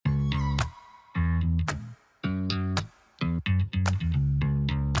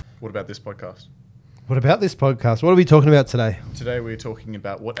What about this podcast? What about this podcast? What are we talking about today? Today we're talking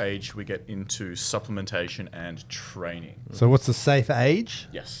about what age we get into supplementation and training. So what's the safe age?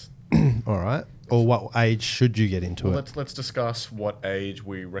 Yes. All right. Or what age should you get into Well, it? let's discuss what age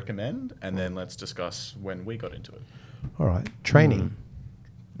we recommend, and then let's discuss when we got into it. All right. Training.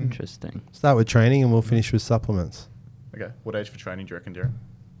 Interesting. Start with training and we'll finish with supplements. Okay. What age for training do you reckon, Darren?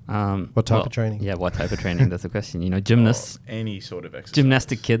 What type of training? Yeah, what type of training? That's the question. You know, gymnasts, Any sort of exercise.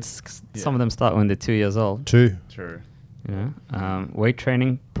 gymnastic kids. Some of them start when they're 2 years old. 2. True. You know, weight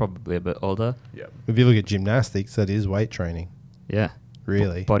training probably a bit older. Yeah. If you look at gymnastics, that is weight training. Yeah,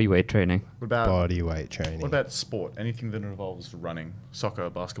 Really. body weight training. What about Body weight training. What about sport? Anything that involves running, soccer,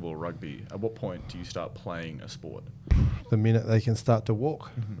 basketball, rugby. At what point do you start playing a sport? the minute they can start to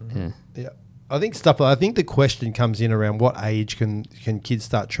walk? Yeah, Yeah. I think the question comes in around what age can kids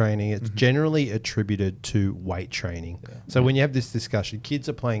start training. It's generally attributed to weight training. Yeah. So when you have this discussion, kids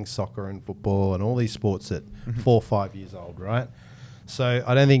are playing soccer and football and all these sports at 4 or 5 years old, right? So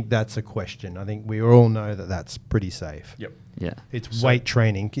I don't think that's a question. I think we all know that that's pretty safe. Yep. yeah. It's weight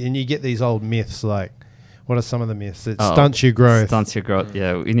training. And you get these old myths like, what are some of the myths? It stunts your growth. Stunts your growth.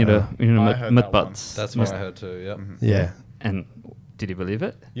 Yeah, we need a I heard myth that one. buds. That's what I heard too. Yep. Yeah. And did you believe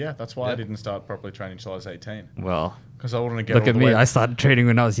it? Yeah, that's why I Yep. didn't start properly training until I was 18. Well, Because I wanted to get look all at the me. way- I started training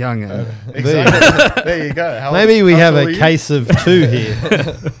when I was young. And Exactly. There you go. Maybe we how have tall are a you? case of 2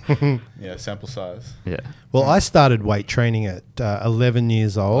 here. Yeah, sample size. yeah. Well, I started weight training at 11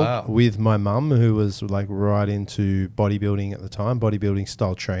 years old Wow. with my mum, who was like right into bodybuilding at the time, bodybuilding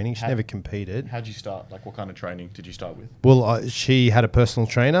style training. She How- never competed. How'd you start? Like, what kind of training did you start with? Well, she had a personal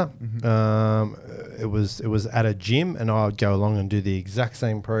trainer. It was at a gym, and I would go along and do the exact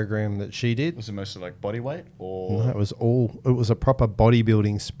same program that she did. Was it mostly like body weight or? No, it was a proper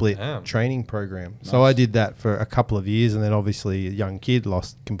bodybuilding split Damn. training program. So Nice. I did that for a couple of years, and then obviously a young kid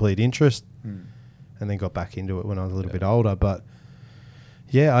lost complete interest, and then got back into it when I was a little bit older. But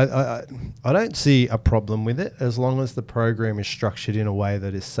yeah, I don't see a problem with it as long as the program is structured in a way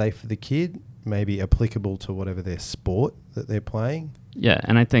that is safe for the kid, maybe applicable to whatever their sport that they're playing. Yeah,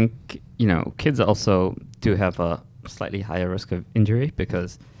 and I think, you know, kids also do have a slightly higher risk of injury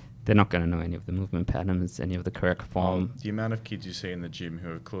because they're not going to know any of the movement patterns, any of the correct form. The amount of kids you see in the gym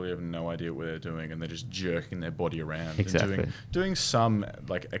who clearly have no idea what they're doing, and they're just jerking their body around. Exactly. And doing some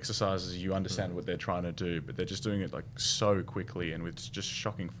like exercises, you understand what they're trying to do, but they're just doing it like so quickly and with just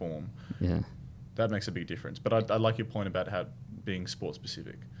shocking form. Yeah. That makes a big difference. But I like your point about how being sport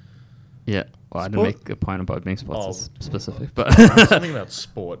specific. Yeah. Well, I didn't Sport- make a point about being sports specific, but Something about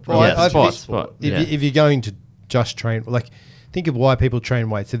sport. Well, yeah, I sport, think sport. If, Yeah. if you're going to just train, like, think of why people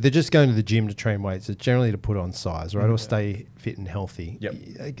train weights. If they're just going to the gym to train weights, it's generally to put on size, right, or stay fit and healthy. Yep.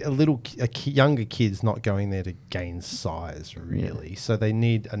 Younger kid's not going there to gain size, really. So they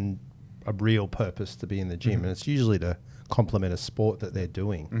need a real purpose to be in the gym, and it's usually to complement a sport that they're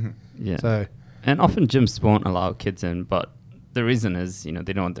doing. yeah. So And often gyms won't allow kids in, but the reason is, you know,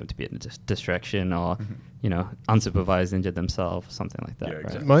 they don't want them to be a distraction or, you know, unsupervised injure themselves or something like that. Yeah, right?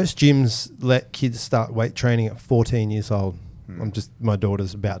 exactly. most gyms let kids start weight training at 14 years old. My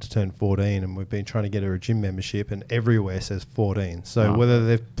daughter's about to turn 14, and we've been trying to get her a gym membership, and everywhere says 14. So Oh. whether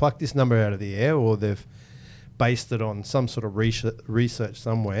they've plucked this number out of the air or they've based it on some sort of research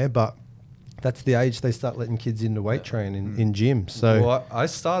somewhere, but that's the age they start letting kids into weight training in gyms. So Well, I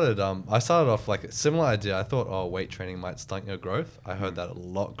started off like a similar idea. I thought, oh, weight training might stunt your growth. I heard that a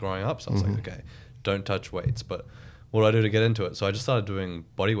lot growing up. So I was like, okay, don't touch weights. But what do I do to get into it? So I just started doing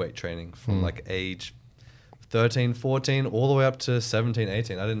body weight training from like age 13, 14, all the way up to 17,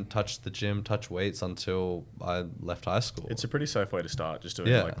 18. I didn't touch the gym, touch weights until I left high school. It's a pretty safe way to start. Just doing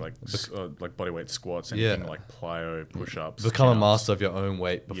Yeah. like bodyweight squats, Yeah. anything like plyo, push-ups. Become a chin-ups. master of your own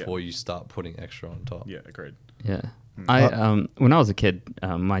weight Yeah. before you start putting extra on top. Yeah, agreed. Yeah. I when I was a kid,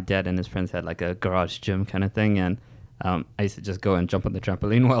 my dad and his friends had like a garage gym kind of thing, and I used to just go and jump on the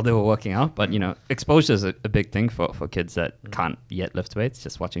trampoline while they were working out. But you know, exposure is a big thing for kids that can't yet lift weights.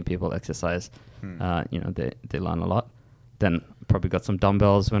 Just watching people exercise, you know, they learn a lot. Then probably got some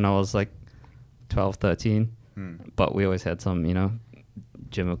dumbbells when I was like 12, 13. But we always had some, you know,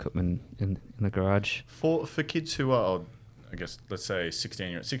 gym equipment in the garage. For kids who are, I guess, let's say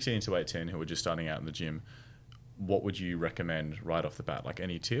 16 to 18 who are just starting out in the gym, what would you recommend right off the bat? Like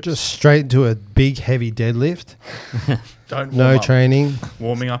any tips? just straight into a big, heavy deadlift. Don't No warm up. training.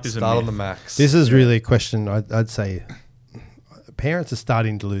 Warming up is Start a on the myth. max. This is really a question I'd say parents are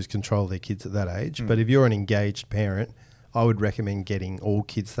starting to lose control of their kids at that age. But if you're an engaged parent, I would recommend getting all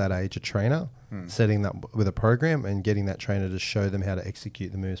kids that age a trainer, setting that with a program and getting that trainer to show them how to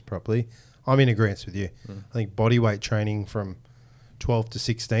execute the moves properly. I'm in agreement with you. I think body weight training from 12 to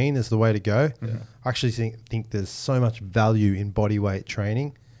 16 is the way to go. I actually think there's so much value in body weight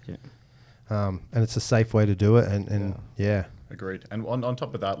training. Yeah. And it's a safe way to do it. And yeah. Agreed. And on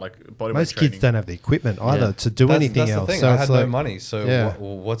top of that, like bodyweight Most training, kids don't have the equipment either Yeah. to do anything that's else. The thing. So I it's had like, no money, so Yeah.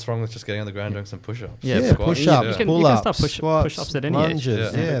 what's wrong with just getting on the ground doing some push-ups? Yeah, yeah, squats. push-ups, You can pull-ups, start squats, push-ups at any age.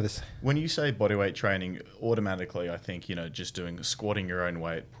 lunges. Yeah. Yeah. When you say bodyweight training, automatically I think, just doing squatting your own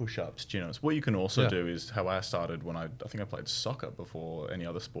weight, push-ups, chin-ups. What you can also Yeah. do is how I started when I think I played soccer before any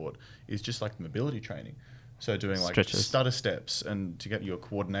other sport, is just like mobility training. So doing like Stretches. stutter steps and to get your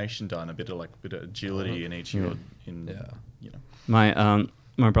coordination done, a bit of agility in each of your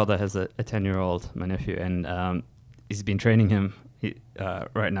My brother has a 10-year-old, my nephew, and he's been training him.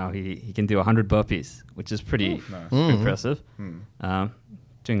 Right now, he can do 100 burpees, which is pretty nice. pretty impressive.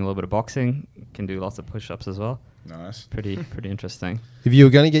 Doing a little bit of boxing, can do lots of push-ups as well. Nice. Pretty interesting. If you were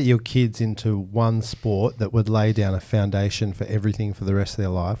going to get your kids into one sport that would lay down a foundation for everything for the rest of their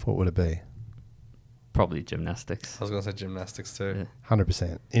life, what would it be? Probably gymnastics. I was going to say gymnastics too. Yeah.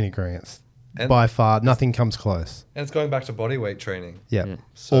 100% in agreement. And, By far, nothing comes close. and it's going back to body weight training. Yeah. Yeah.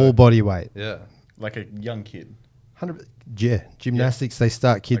 So- All body weight. Yeah. Like a young kid. 100. Yeah, gymnastics. They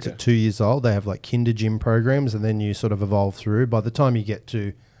start kids Okay. at 2 years old. They have like kinder gym programs, and then you sort of evolve through. By the time you get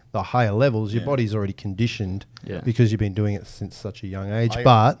to the higher levels, your Yeah. body's already conditioned Yeah. because you've been doing it since such a young age. I-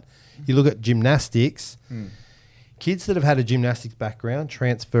 But you look at gymnastics. Kids that have had a gymnastics background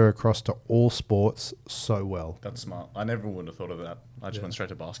transfer across to all sports so well. That's smart. I never would have thought of that. I just went straight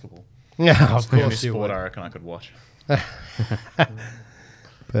to basketball. Yeah, That's of the only course you sport would. I reckon I could watch.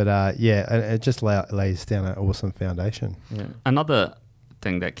 But yeah, and it just lays down an awesome foundation. Yeah. Another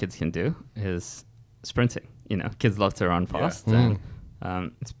thing that kids can do is sprinting. Kids love to run fast, and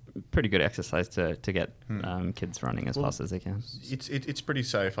it's pretty good exercise to get kids running as fast as they can. It's pretty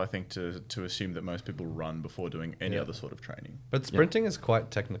safe, I think, to assume that most people run before doing any other sort of training. But sprinting is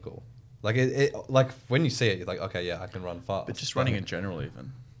quite technical. Like like when you see it, you're like, okay, yeah, I can run fast. But just running in general,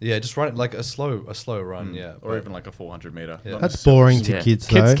 even. Yeah, just run it like a slow run. Yeah, Or but- even like a 400 meter. Yeah. Not That's necessarily boring to Yeah. kids,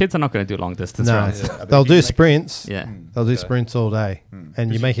 though. Kids are not going to do long distance No, runs. Yeah. they'll If you do make- sprints. Yeah. They'll do Okay. sprints all day, and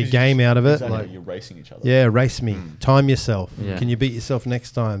you 'Cause make a 'cause game out of it. Exactly, Like, you're racing each other. yeah, race me, time yourself. Yeah. Can you beat yourself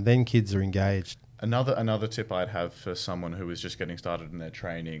next time? Then kids are engaged. Another tip I'd have for someone who is just getting started in their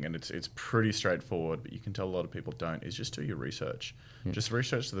training, and it's pretty straightforward, but you can tell a lot of people don't, is just do your research. Just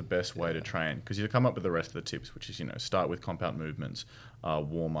research the best way to train, because you come up with the rest of the tips, which is start with compound movements,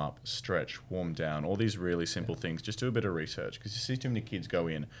 warm up, stretch, warm down, all these really simple things. Just do a bit of research, because you see too many kids go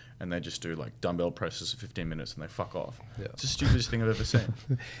in and they just do like dumbbell presses for 15 minutes and they fuck off. Yeah. It's the stupidest thing I've ever seen.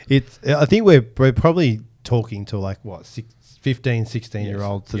 I think we're probably talking to like 15,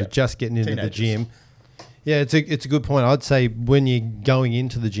 16-year-olds that Yeah. are just getting into the Teenagers. gym. Yeah, it's a good point. I'd say when you're going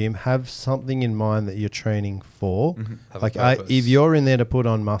into the gym, have something in mind that you're training for. Have a Like purpose. if you're in there to put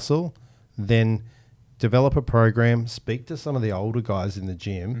on muscle, then develop a program. Speak to some of the older guys in the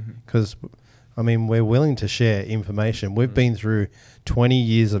gym, because I mean, we're willing to share information. We've been through 20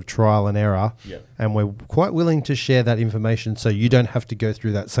 years of trial and error, Yep. and we're quite willing to share that information so you don't have to go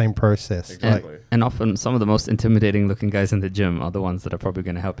through that same process. Exactly. And often some of the most intimidating looking guys in the gym are the ones that are probably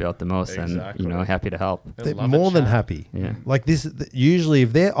going to help you out the most Exactly. and, happy to help. They They're love a more than chat. happy. Yeah. Like this, usually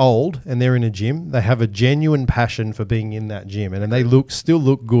if they're old and they're in a gym, they have a genuine passion for being in that gym, and they still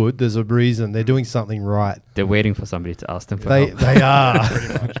look good. There's a reason they're doing something right. They're waiting for somebody to ask them for They help. they are.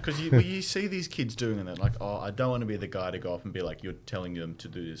 Pretty much. Because you see these kids doing it, and they're like, oh, I don't want to be the guy to go up and be like, you're telling them to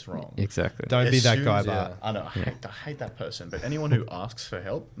do this wrong. Exactly. Don't be As that soon guy, as- Bart. I know, I hate that person. But anyone who asks for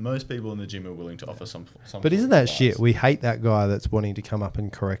help, most people in the gym are willing to offer some. But isn't that shit? We hate that guy that's wanting to come up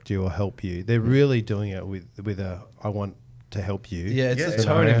and correct you or help you. They're really doing it with a I want to help you. Yeah, it's Yeah, the it's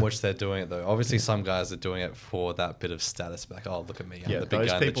tone not- in which they're doing it, though. Obviously, some guys are doing it for that bit of status back. Oh, look at me. I'm Yeah, the big those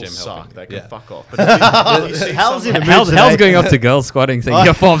guy in the people gym suck. helping. They can Yeah. fuck off. But if you see How's someone- it- How's going up to girls squatting saying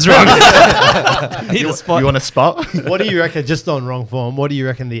your form's wrong? Need a spot. You want a spot? What do you reckon? Just on wrong form. What do you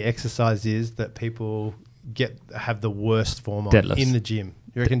reckon the exercise is that people have the worst form on Deadlifts. in the gym?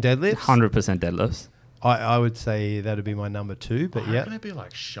 You reckon deadlifts? 100% deadlifts. I would say that'd be my number 2. But How yeah, can it be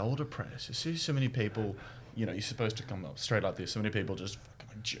like shoulder press? You see so many people, you're supposed to come up straight like this. So many people just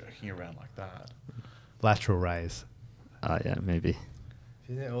fucking jerking around like that. lateral raise. Yeah, maybe.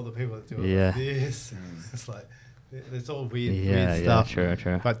 Isn't it all the people that do Yeah. like this? It's like it's all weird Yeah, stuff.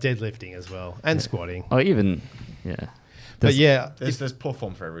 true. But deadlifting as well and squatting. Or even, yeah. But yeah, There's poor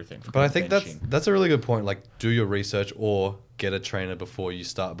form for everything. But I think benching. that's a really good point. Like, do your research or get a trainer before you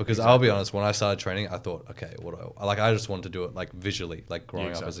start. Because I'll be honest, when I started training, I thought, okay, I just wanted to do it like visually, like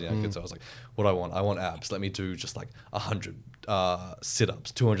growing up as a young kid. So I was like, what do I want? I want abs. Let me do just like 100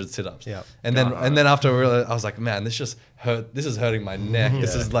 sit-ups, 200 sit-ups. Yeah. And then after I was like, man, this just hurt. This is hurting my neck.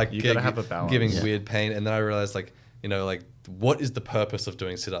 This is like You gotta have a balance. giving weird pain. And then I realized, like, you know, like, what is the purpose of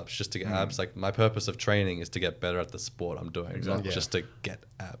doing sit-ups? Just to get abs? Like, my purpose of training is to get better at the sport I'm doing, not just to get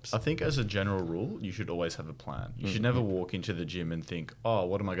abs. I think as a general rule, you should always have a plan. You should never walk into the gym and think, oh,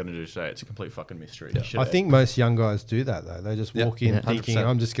 what am I going to do today? It's a complete fucking mystery. I think most young guys do that though. They just walk in thinking, 100%.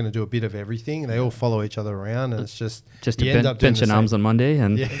 I'm just going to do a bit of everything. They all follow each other around, and it's just Just you to end up doing bench the and same. arms on Monday,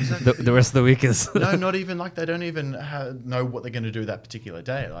 and the rest of the week is No, not even like they don't even know what they're going to do that particular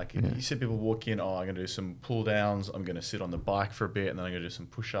day. Like you see people walk in, oh, I'm going to do some pull downs. I'm going to sit on the bike for a bit, and then I'm going to do some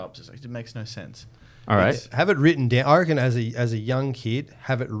push ups. It's like, it makes no sense. all right. Have it written down. I reckon as a young kid,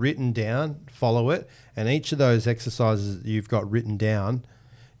 have it written down, follow it, and each of those exercises that you've got written down,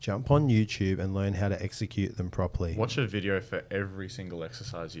 jump on YouTube and learn how to execute them properly. Watch a video for every single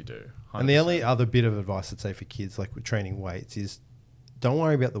exercise you do. 100%. And the only other bit of advice I'd say for kids, like with training weights, is don't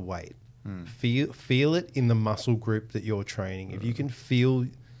worry about the weight. Feel it in the muscle group that you're training. If you can feel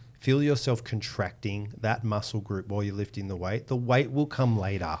yourself contracting that muscle group while you're lifting the weight will come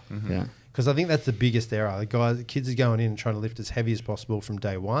later. Yeah. Because I think that's the biggest error. The kids are going in and trying to lift as heavy as possible from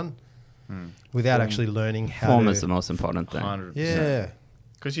day one without actually learning how Form to... is the most important thing. 100%. Yeah.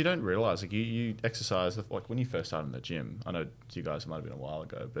 Because you don't realize, like you exercise, like when you first started in the gym. I know you guys might have been a while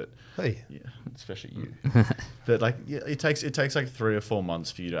ago, but Hey. yeah, especially you. But like, yeah, it takes like 3 or 4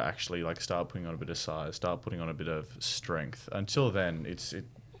 months for you to actually like start putting on a bit of size, start putting on a bit of strength. Until then,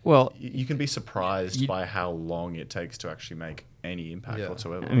 Well, you can be surprised by how long it takes to actually make any impact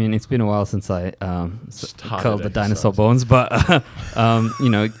whatsoever. I mean, it's been a while since I Started curled the dinosaur exercise. bones, but you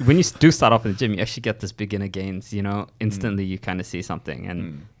know, when you do start off in the gym, you actually get this beginner gains. You know, instantly you kind of see something,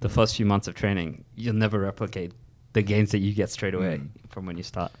 and the first few months of training, you'll never replicate the gains that you get straight away from when you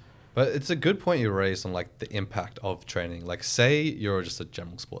start. But it's a good point you raised on like the impact of training. Like, say you're just a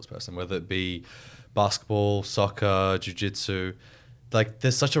general sports person, whether it be basketball, soccer, jiu-jitsu, like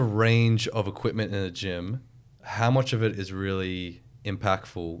there's such a range of equipment in a gym. How much of it is really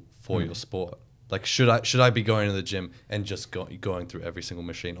impactful for your sport? Like, should I be going to the gym and just going through every single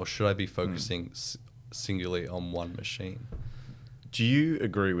machine, or should I be focusing singularly on one machine? Do you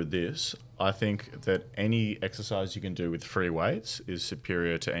agree with this? I think that any exercise you can do with free weights is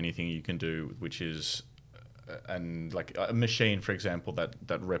superior to anything you can do, which is like a machine, for example, that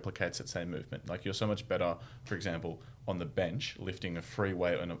replicates that same movement. Like, you're so much better, for example, on the bench lifting a free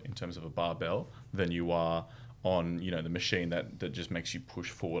weight in terms of a barbell than you are on, you know, the machine that just makes you push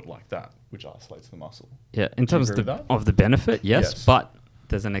forward like that, which isolates the muscle. Yeah, in terms agree with that? of the benefit, yes, Yes. but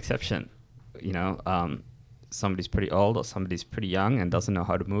there's an exception. You know, somebody's pretty old or somebody's pretty young and doesn't know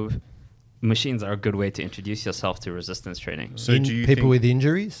how to move. Machines are a good way to introduce yourself to resistance training. So do you people think with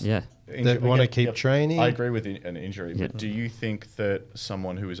injuries? Yeah. that wanna keep training? I agree with an injury, Yeah. but do you think that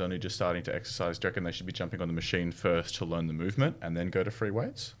someone who is only just starting to exercise, do you reckon they should be jumping on the machine first to learn the movement and then go to free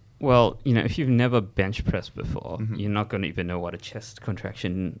weights? Well, you know, if you've never bench pressed before, you're not going to even know what a chest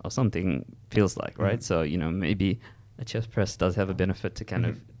contraction or something feels like, right? So, you know, maybe a chest press does have a benefit to kind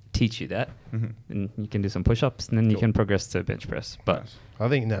of teach you that. And you can do some push-ups, and then you can progress to bench press. But Nice. I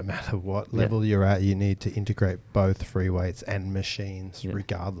think no matter what level you're at, you need to integrate both free weights and machines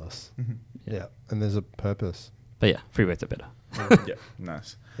regardless. Yeah. And there's a purpose. yeah, free weights are better. Yeah,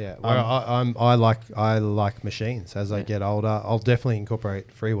 nice. Yeah, I like machines. As I get older, I'll definitely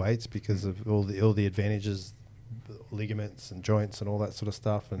incorporate free weights because of all the advantages, ligaments and joints and all that sort of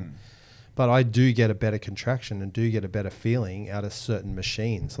stuff. And but I do get a better contraction and do get a better feeling out of certain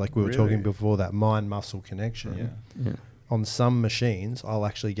machines. Like we were talking Really? before, that mind-muscle connection. Yeah. On some machines, I'll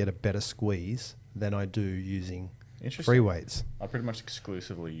actually get a better squeeze than I do using Interesting. free weights. I pretty much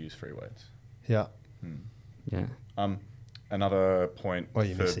exclusively use free weights. Yeah. Yeah. Another point Well,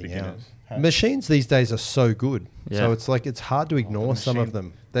 you're for missing beginners. out. Machines these days are so good. So Yeah. it's like it's hard to ignore some of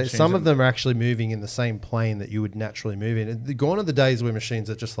them. machines Some of are- them are actually moving in the same plane that you would naturally move in. Gone are the days where machines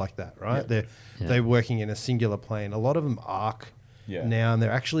are just like that, right? They're working in a singular plane. A lot of them arc now, and they're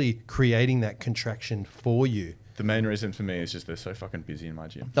actually creating that contraction for you. The main reason for me is just they're so fucking busy in my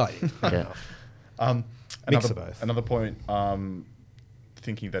gym. Oh, yeah. Yeah. Mix of both. Another point,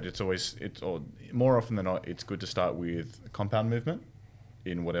 thinking that or more often than not, it's good to start with compound movement.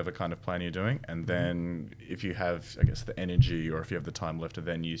 in whatever kind of plan you're doing. And then if you have, I guess, the energy or if you have the time left,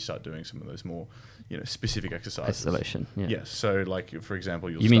 then you start doing some of those more, specific exercises. Isolation. Yeah. Yes. So like, for example,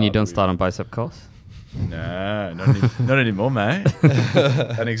 You mean you don't start on bicep curls? No, not anymore, mate.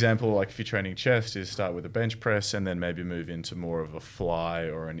 An example, like if you're training chest, is start with a bench press and then maybe move into more of a fly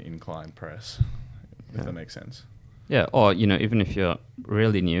or an incline press, if that makes sense. Yeah, or even if you're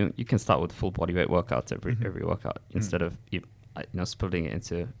really new, you can start with full body weight workouts every workout instead of splitting it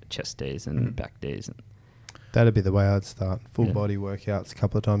into chest days and back days. That'd be the way I'd start. Full body workouts a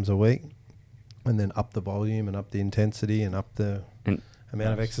couple of times a week, and then up the volume and up the intensity and up the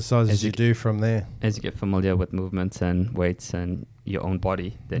amount of exercises you do from there. As you get familiar with movements and weights and your own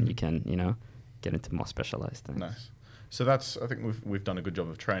body, then you can get into more specialized things. Nice. So I think we've done a good job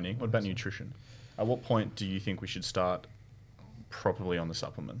of training. What about nutrition? At what point do you think we should start properly on the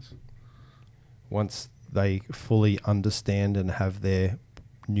supplements? Once they fully understand and have their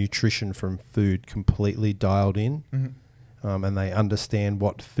nutrition from food completely dialed in, and they understand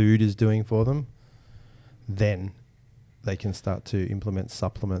what food is doing for them, then they can start to implement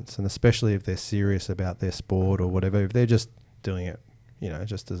supplements. And especially if they're serious about their sport or whatever, if they're just doing it,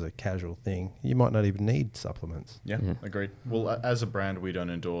 just as a casual thing, you might not even need supplements. Yeah, agreed. Well, as a brand, we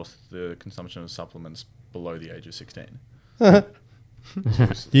don't endorse the consumption of supplements below the age of 16.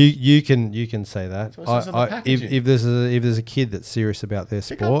 You can say that. So it says on the packaging. If there's a kid that's serious about their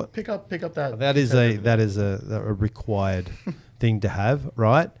sport, pick up that. that is a required thing to have,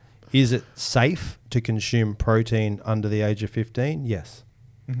 right? Is it safe to consume protein under the age of 15? Yes.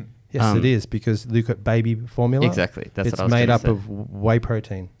 Mm-hmm. Yes, it is, because look at baby formula. Exactly. That's it's what I was made gonna up say. of whey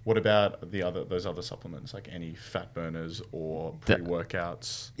protein. What about those other supplements, like any fat burners or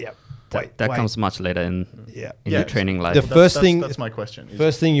pre-workouts? Yep. That comes much later in your training life. The first thing, that's my question.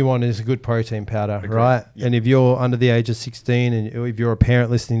 First thing you want is a good protein powder, Agreed. right? Yeah. And if you're under the age of 16 and if you're a parent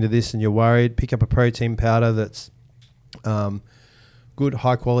listening to this and you're worried, pick up a protein powder that's good,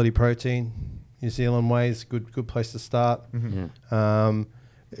 high quality protein. New Zealand Whey's good place to start. Yeah.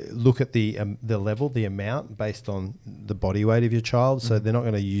 Look at the level, the amount based on the body weight of your child. So they're not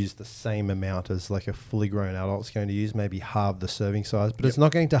going to use the same amount as like a fully grown adult's going to use, maybe half the serving size, but it's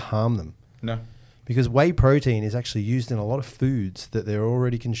not going to harm them. No. Because whey protein is actually used in a lot of foods that they're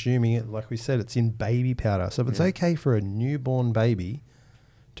already consuming. Like we said, it's in baby powder. So if it's okay for a newborn baby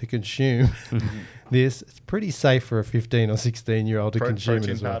to consume this, it's pretty safe for a 15 or 16-year-old to consume it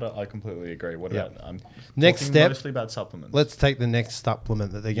Protein as well. powder, I completely agree. What about, I'm Next talking step, mostly about supplements. Let's take the next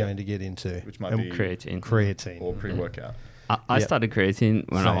supplement that they're going to get into. Which might And be creatine. or pre-workout. I started creatine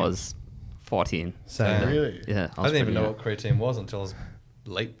when I Same. was 14. Same. Really? Yeah. I didn't even know what creatine was until I was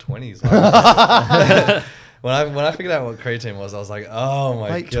late 20s. When I figured out what creatine was, I was like, oh my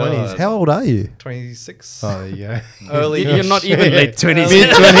Late god. 20s. How old are you? 26. Oh, there you go. Early. You're not even late 20s.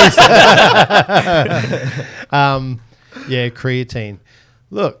 Mid-20s. Yeah, creatine.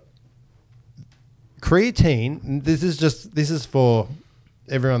 Look, creatine, this is for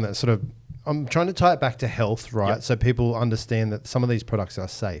everyone that sort of, I'm trying to tie it back to health, right? Yep. So people understand that some of these products are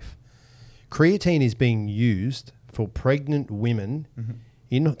safe. Creatine is being used for pregnant women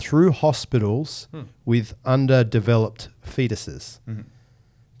through hospitals with underdeveloped fetuses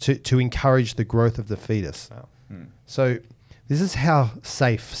to encourage the growth of the fetus. Wow. So this is how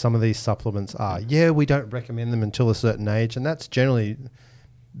safe some of these supplements are. Yeah, we don't recommend them until a certain age, and that's generally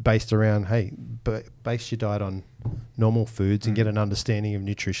based around, hey, base your diet on normal foods and get an understanding of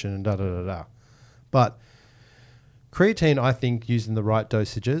nutrition and da-da-da-da. But creatine, I think, used in the right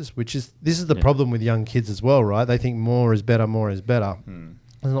dosages, this is the problem with young kids as well, right? They think more is better, more is better.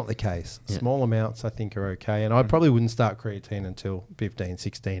 That's not the case. Yeah. Small amounts, I think, are okay. And I probably wouldn't start creatine until 15,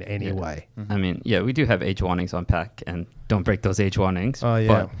 16 anyway. I mean, yeah, we do have age warnings on pack, and don't break those age warnings. Oh,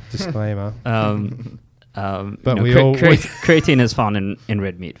 yeah. Disclaimer. But we all- creatine is found in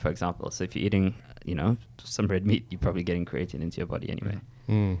red meat, for example. So if you're eating, some red meat, you're probably getting creatine into your body anyway.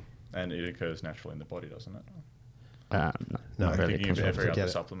 And it occurs naturally in the body, doesn't it? No, not I'm really. thinking of every forget other it.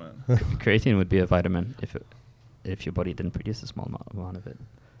 supplement. Creatine would be a vitamin if your body didn't produce a small amount of it.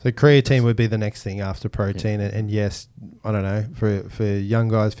 So creatine would be the next thing after protein. And yes, I don't know, for young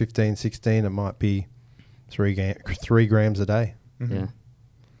guys, 15, 16, it might be 3 grams a day. Yeah.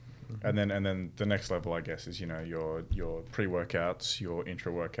 And then the next level, I guess, is your pre-workouts, your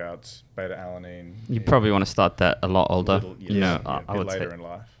intra-workouts, beta-alanine. You probably want to start that a lot older. I would later in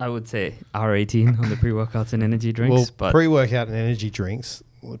life. I would say R18 on the pre-workouts and energy drinks. Well, but pre-workout and energy drinks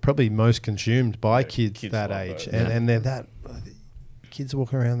are probably most consumed by kids kids that love age. those. And they're that... Kids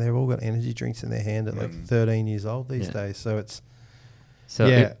walking around, they've all got energy drinks in their hand at like 13 years old these days. So it's So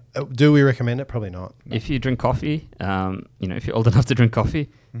yeah. Do we recommend it? Probably not. if you drink coffee, if you're old enough to drink coffee,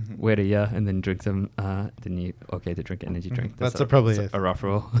 wait a year and then drink them, then you're okay to drink energy drink. That's probably a rough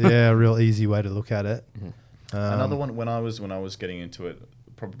rule. Yeah, a real easy way to look at it. Another one when I was getting into it,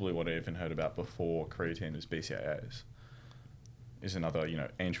 probably what I even heard about before creatine is BCAAs. Is another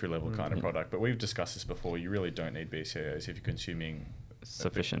entry level kind of product, but we've discussed this before. You really don't need BCAAs if you're consuming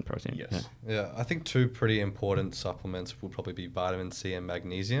Sufficient protein. Yes. Yeah, I think two pretty important supplements will probably be vitamin C and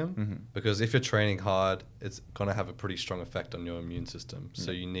magnesium, because if you're training hard, it's going to have a pretty strong effect on your immune system.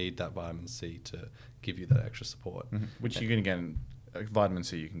 So you need that vitamin C to give you that extra support. which you can get. Vitamin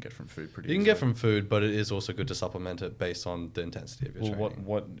C you can get from food pretty. You can easily. get from food, but it is also good to supplement it based on the intensity of your Well, training.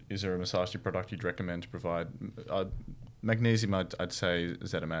 what is there a Masashi product you'd recommend to provide? Magnesium, I'd say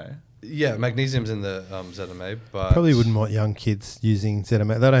ZMA. Yeah, magnesium's in the ZMA, but Probably wouldn't want young kids using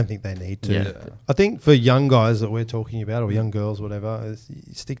ZMA. They don't think they need to. Yeah. I think for young guys that we're talking about, or young girls, whatever, is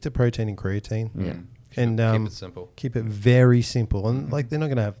you stick to protein and creatine. Yeah. And keep it simple. keep it very simple. And like they're not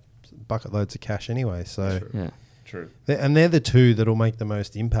going to have bucket loads of cash anyway. So True. Yeah. True. and they're the two that'll make the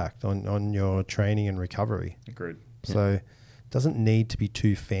most impact on your training and recovery. Agreed. So it doesn't need to be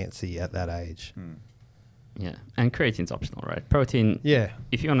too fancy at that age. Yeah. And creatine's optional, right? Protein. Yeah.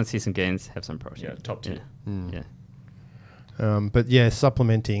 If you want to see some gains, have some protein. Yeah, top tier. Yeah. But yeah,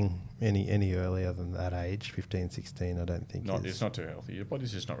 supplementing any earlier than that age, 15, 16, I don't think It's not too healthy. Your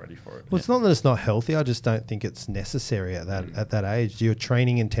body's just not ready for it. Well, it's not that it's not healthy. I just don't think it's necessary at that age. Your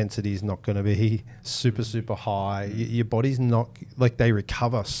training intensity is not going to be super high. Your body's not like they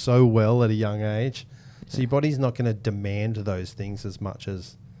recover so well at a young age, so your body's not going to demand those things as much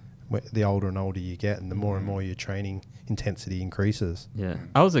as the older and older you get, and the more and more your training intensity increases. Yeah.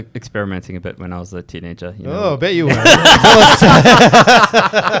 I was experimenting a bit when I was a teenager. Oh, I bet you were.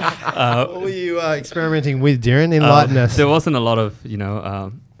 What were you experimenting with, Darren? Enlighten us. There wasn't a lot of,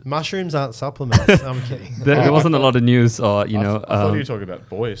 Mushrooms aren't supplements. I'm kidding. there wasn't a lot of news or, I thought you were talking about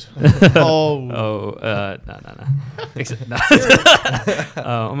boys. Oh, no.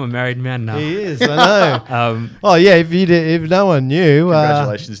 I'm a married man now. he is. I know. Um, Yeah, if no one knew,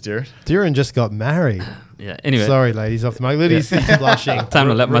 Congratulations, Darren. Darren just got married. yeah. Anyway, Sorry, ladies, off the mic. He's blushing. time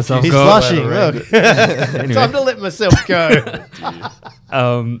to let myself He's go. blushing. Look, time to let myself go.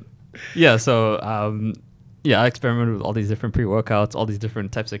 I experimented with all these different pre-workouts, all these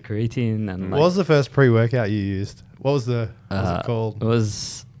different types of creatine, and What was the first pre-workout you used? What was it called? It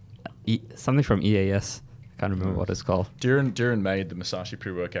was something from EAS. I can't remember what it's called. Darren made the Masashi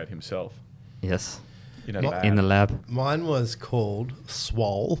pre-workout himself. Yes, In a Mo- lab. in the lab. Mine was called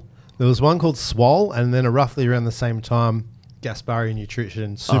Swole. There was one called Swole, and then roughly around the same time, Gaspari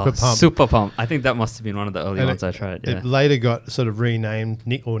Nutrition Super Pump. Super Pump. I think that must have been one of the early And ones I tried. Yeah, It later got sort of renamed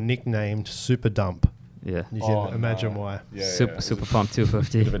nicknamed Super Dump. yeah. You can imagine why. Yeah, Super Pump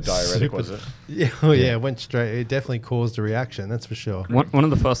 250. Bit of a diuretic, Super- was it? Yeah, it went straight. It definitely caused a reaction. That's for sure. One of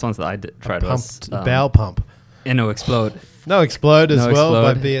the first ones that I tried was Bowel pump. Inno Explode. No Explode as No well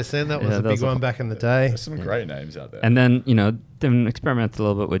by Explode. BSN. That was Yeah, a that big was a one fu- back in the day. There's some great names out there. And then, then experimented a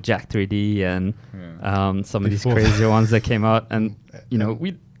little bit with Jack 3D and some of these Before- crazier ones that came out. And,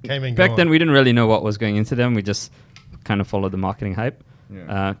 we Came and back gone. then we didn't really know what was going into them. We just kind of followed the marketing hype.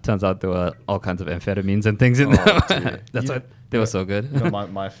 Yeah. Turns out there were all kinds of amphetamines and things in Oh, them. dear. That's why they were so good. You know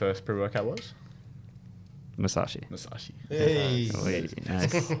what my first pre-workout was? Masashi. Masashi. Hey. Oh,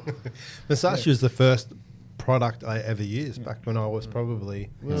 nice. Masashi was the first product I ever used back when I was probably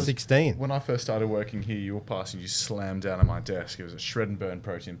 16. When I first started working here, you were passing, you slammed down on my desk. It was a shred and burn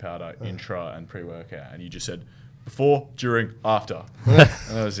protein powder, intra and pre-workout. And you just said, before, during, after. And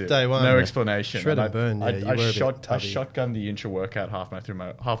that was it. Day one. No Yeah. explanation. Shred And and burn, yeah, you I were a bit tubby. shotgunned the intra workout halfway through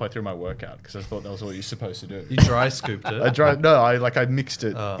my workout because I thought that was what you're supposed to do. You dry scooped it. I mixed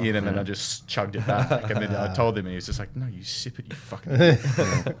it Oh, in and then I just chugged it back. And then I told him and he was just like, no, you sip it, you fucking idiot."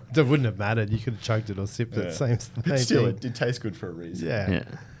 That wouldn't have mattered. You could have chugged it or sipped Yeah. it. Same But still, thing. it did taste good for a reason. Yeah. Yeah.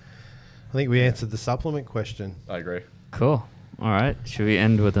 I think we answered the supplement question. I agree. Cool. All right. Should we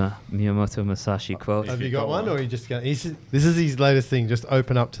end with a Miyamoto Masashi quote? Have you you've got got one, one. or are you just going? This is his latest thing. Just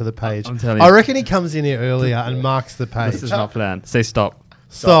open up to the page. I'm telling I you. reckon he comes in here earlier and marks the page. This is not planned. Say stop.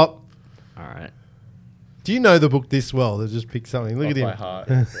 Stop. All right. Do you know the book this well? They just pick something. Look Off at him. by heart.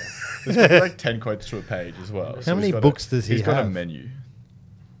 There's probably like 10 quotes to a page as well. How many he's got books does he He's got a have? menu.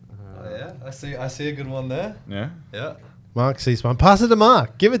 Oh, yeah, I see a good one there. Yeah? Yeah. Mark sees one. Pass it to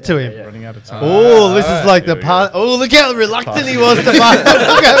Mark. Give it to him. Running out of time. Oh, this is like Here the we part. go. Oh, look how reluctant he was to pass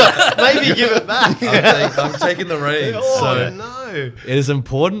it. Maybe give it back. I'm taking the reins. Oh, So no. it is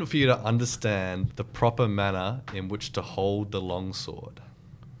important for you to understand the proper manner in which to hold the long sword.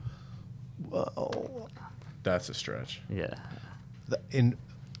 Whoa. That's a stretch. Yeah. in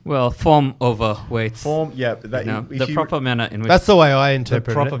Well, form over weights. Form, yeah. That, You know, if the you- proper manner in which that's the way I The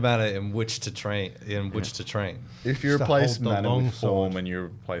interpret proper it. manner in which to train. If you Just to replace hold the manner long with form sword. and you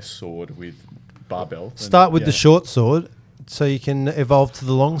replace sword with barbell, then Start with yeah. the short sword, so you can evolve to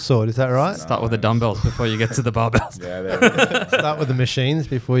the long sword. Is that right? start with the dumbbells before you get to the barbells. Yeah, there we go. Start with the machines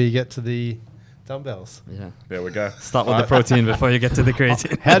before you get to the dumbbells. Yeah. There we go. Start with the protein before you get to the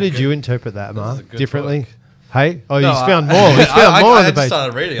creatine. How did you interpret that, That was a Mark? good Differently? book. Hey? Oh, No, he's found more. He's found more I on the just page.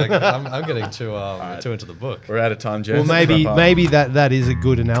 started reading. I'm getting too into the book. We're out of time, Jess. Well, Let's maybe wrap up. maybe that is a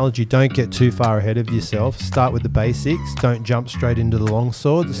good analogy. Don't get too far ahead of yourself. Start with the basics. Don't jump straight into the long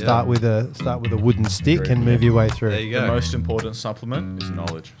sword. Yeah. Start with a wooden stick Agreed. and move your way through. There you The go. most important supplement is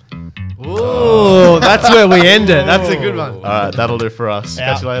knowledge. Oh, that's where we end it. That's a good one. All right, that'll do for us.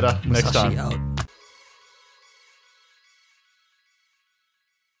 Out. Catch you later. Next Musashi time. out.